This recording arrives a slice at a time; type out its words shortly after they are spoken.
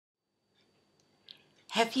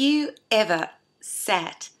Have you ever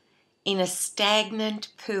sat in a stagnant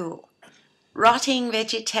pool, rotting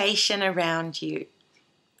vegetation around you,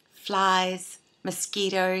 flies,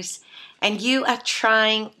 mosquitoes, and you are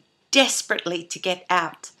trying desperately to get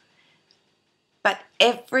out, but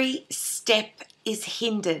every step is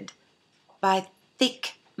hindered by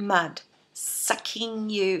thick mud sucking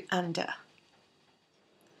you under?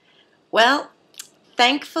 Well,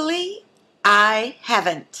 thankfully, I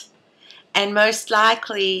haven't. And most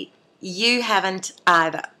likely you haven't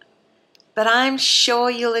either. But I'm sure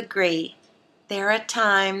you'll agree there are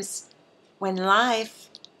times when life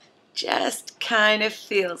just kind of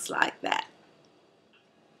feels like that.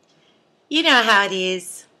 You know how it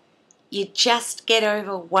is. You just get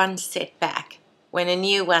over one setback when a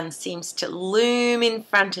new one seems to loom in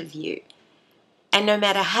front of you. And no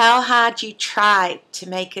matter how hard you try to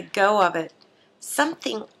make a go of it,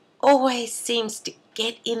 something always seems to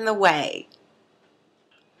get in the way.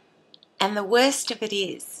 And the worst of it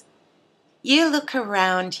is, you look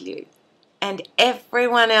around you and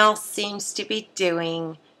everyone else seems to be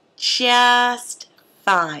doing just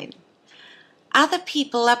fine. Other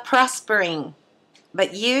people are prospering,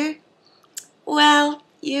 but you, well,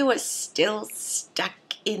 you are still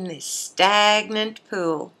stuck in this stagnant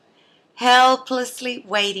pool, helplessly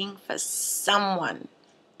waiting for someone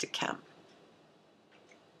to come.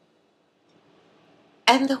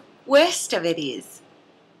 And the worst of it is,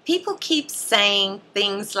 people keep saying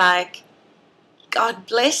things like, God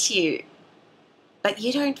bless you, but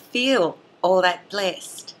you don't feel all that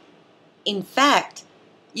blessed. In fact,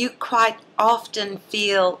 you quite often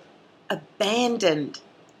feel abandoned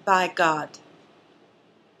by God.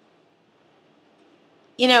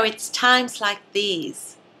 You know, it's times like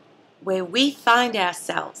these where we find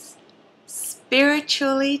ourselves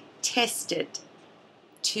spiritually tested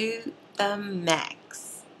to the max.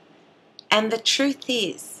 And the truth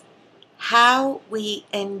is, how we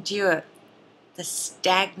endure the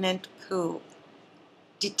stagnant pool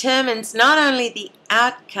determines not only the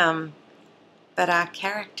outcome, but our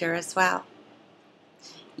character as well.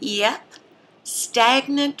 Yep,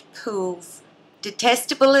 stagnant pools,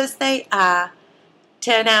 detestable as they are,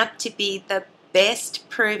 turn out to be the best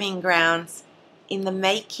proving grounds in the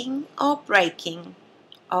making or breaking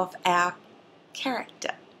of our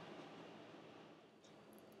character.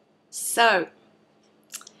 So,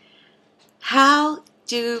 how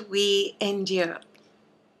do we endure?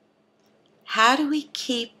 How do we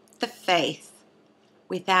keep the faith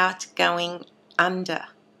without going under?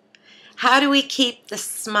 How do we keep the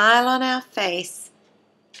smile on our face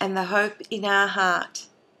and the hope in our heart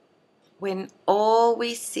when all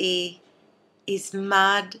we see is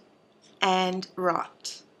mud and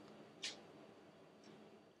rot?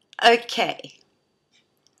 Okay,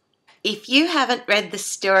 if you haven't read the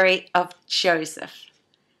story of Joseph,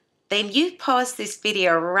 then you pause this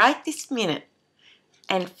video right this minute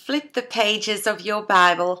and flip the pages of your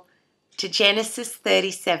Bible to Genesis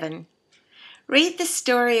 37. Read the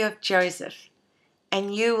story of Joseph,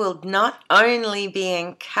 and you will not only be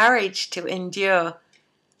encouraged to endure,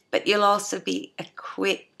 but you'll also be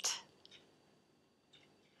equipped.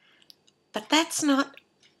 But that's not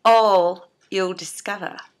all you'll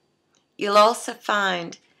discover. You'll also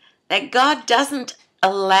find that God doesn't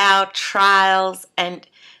allow trials and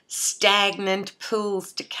stagnant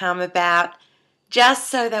pools to come about just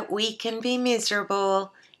so that we can be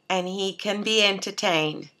miserable and He can be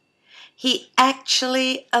entertained. He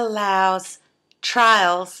actually allows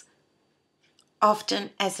trials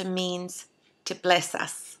often as a means to bless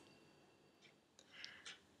us.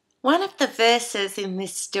 One of the verses in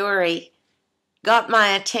this story got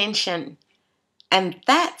my attention, and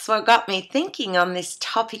that's what got me thinking on this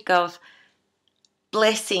topic of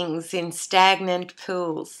blessings in stagnant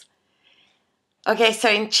pools. Okay, so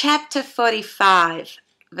in chapter 45,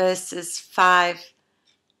 verses 5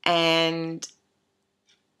 and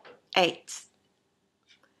 8,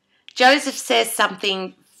 Joseph says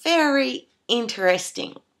something very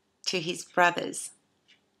interesting to his brothers.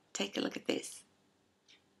 Take a look at this.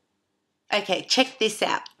 Okay, check this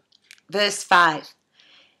out. Verse 5.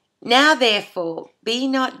 Now therefore be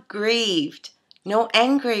not grieved, nor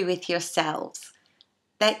angry with yourselves,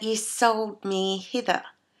 that ye sold me hither.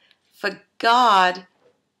 For God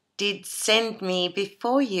did send me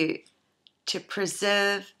before you to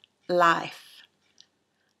preserve life.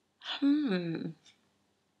 Then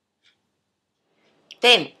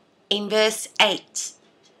in verse 8,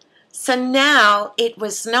 so now it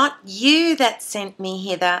was not you that sent me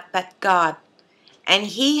hither, but God, and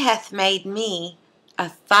He hath made me a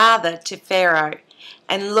father to Pharaoh,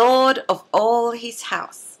 and Lord of all his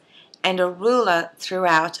house, and a ruler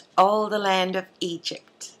throughout all the land of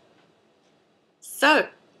Egypt. So,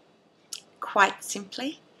 quite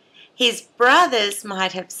simply, his brothers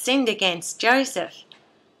might have sinned against Joseph,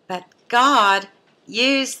 but God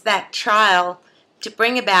used that trial to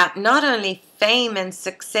bring about not only fame and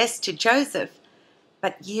success to Joseph,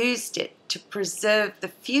 but used it to preserve the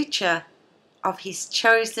future of his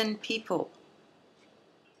chosen people.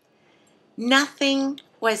 Nothing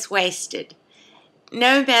was wasted.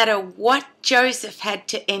 No matter what Joseph had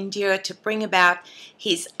to endure to bring about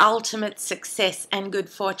his ultimate success and good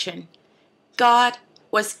fortune, God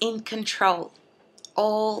was in control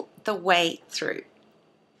all the way through.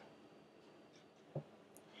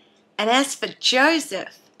 And as for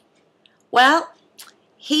Joseph, well,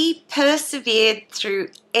 he persevered through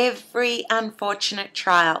every unfortunate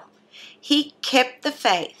trial. He kept the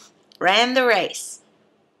faith, ran the race,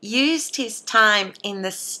 used his time in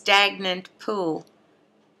the stagnant pool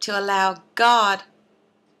to allow God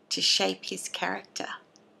to shape his character.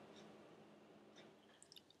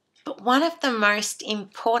 But one of the most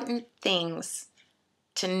important things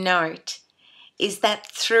to note is that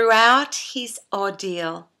throughout his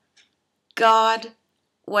ordeal, God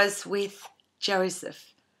was with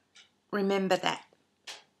Joseph. Remember that.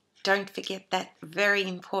 Don't forget that very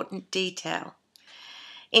important detail.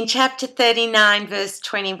 In chapter 39, verse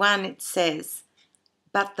 21, it says,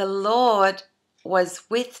 "But the Lord was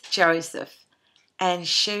with Joseph and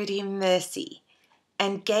showed him mercy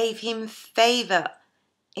and gave him favor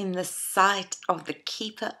in the sight of the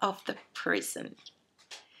keeper of the prison."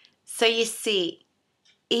 So you see,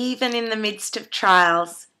 even in the midst of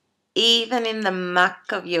trials, even in the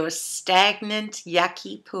muck of your stagnant,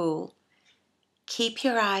 yucky pool, keep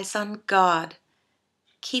your eyes on God.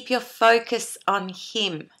 Keep your focus on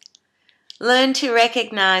Him. Learn to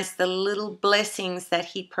recognize the little blessings that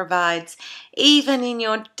He provides, even in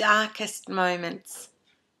your darkest moments.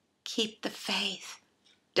 Keep the faith.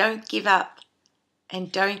 Don't give up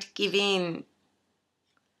and don't give in.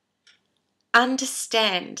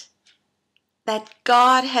 Understand that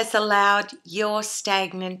God has allowed your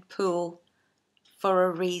stagnant pool for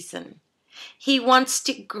a reason. He wants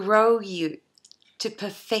to grow you, to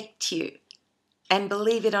perfect you. And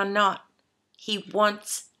believe it or not, He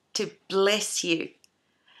wants to bless you.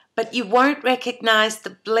 But you won't recognize the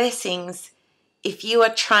blessings if you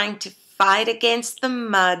are trying to fight against the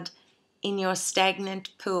mud in your stagnant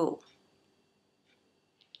pool.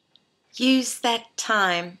 Use that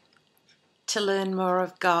time to learn more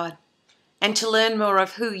of God and to learn more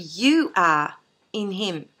of who you are in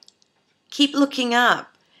Him. Keep looking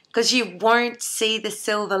up, because you won't see the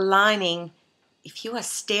silver lining if you are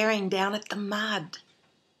staring down at the mud.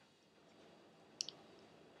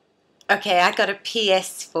 Okay, I got a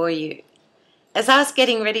PS for you. As I was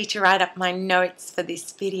getting ready to write up my notes for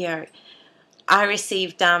this video, I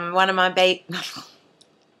received one of my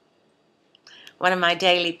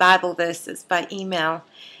daily Bible verses by email,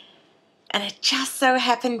 and it just so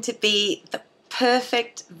happened to be the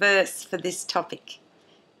perfect verse for this topic.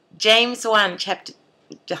 James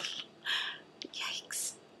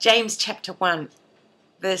chapter 1,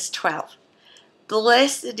 verse 12.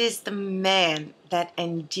 "Blessed is the man that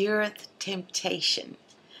endureth temptation,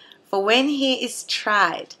 for when he is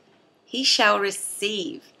tried, he shall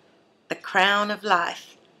receive the crown of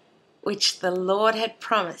life, which the Lord had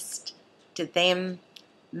promised to them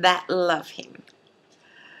that love Him."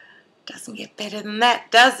 Doesn't get better than that,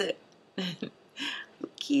 does it?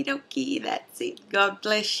 Okie dokie, that's it. God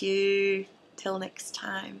bless you. Till next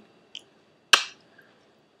time.